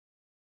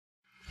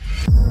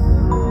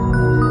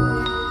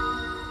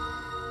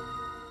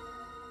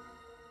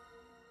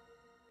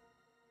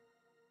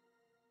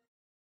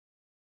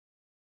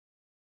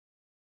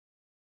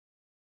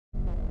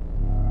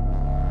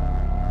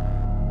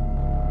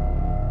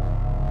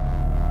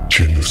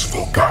Genius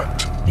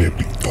forgot le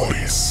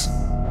victorious.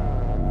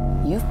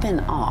 You've been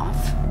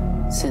off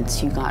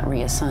since you got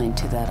reassigned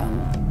to that,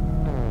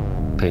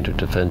 Painter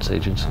Defense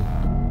Agency.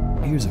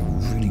 Here's a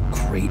really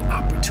great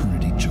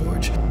opportunity,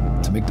 George,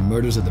 to make the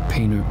murders of the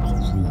painter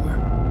a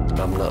rumor.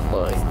 I'm not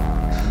lying.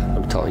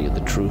 I'm telling you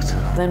the truth.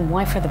 Then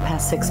why for the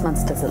past 6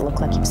 months does it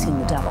look like you've seen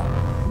the devil?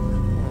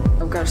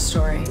 I've got a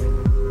story.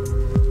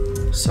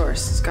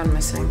 Source has gone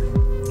missing.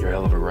 You're a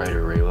hell of a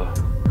writer, Rayla.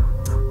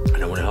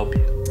 And I want to help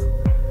you.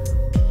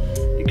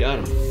 You got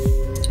him.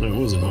 It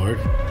wasn't hard.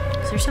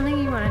 Is there something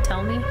you want to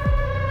tell me?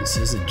 This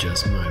isn't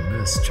just my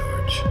mess,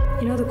 George.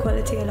 You know the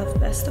quality I love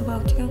best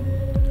about you?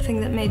 The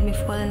thing that made me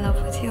fall in love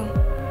with you?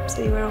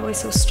 So you were always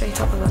so straight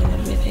up about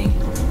everything.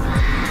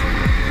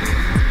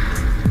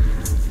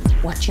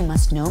 What you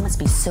must know must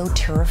be so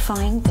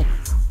terrifying that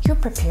you're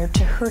prepared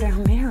to hurt our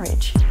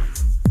marriage.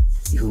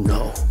 You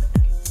know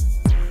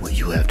what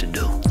you have to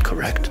do,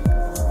 correct?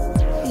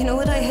 You know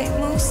what I hate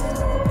most?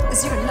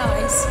 Is your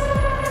lies.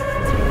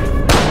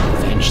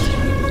 Eventually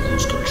we will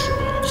lose control.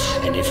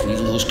 And if we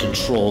lose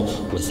control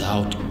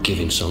without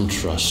giving some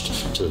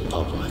trust to the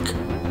public,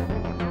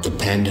 the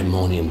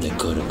pandemonium that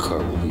could occur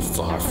will be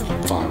far,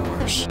 far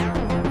worse.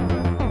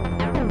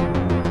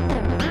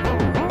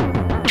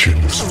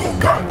 Genius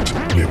forgot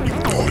le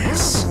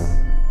victorious.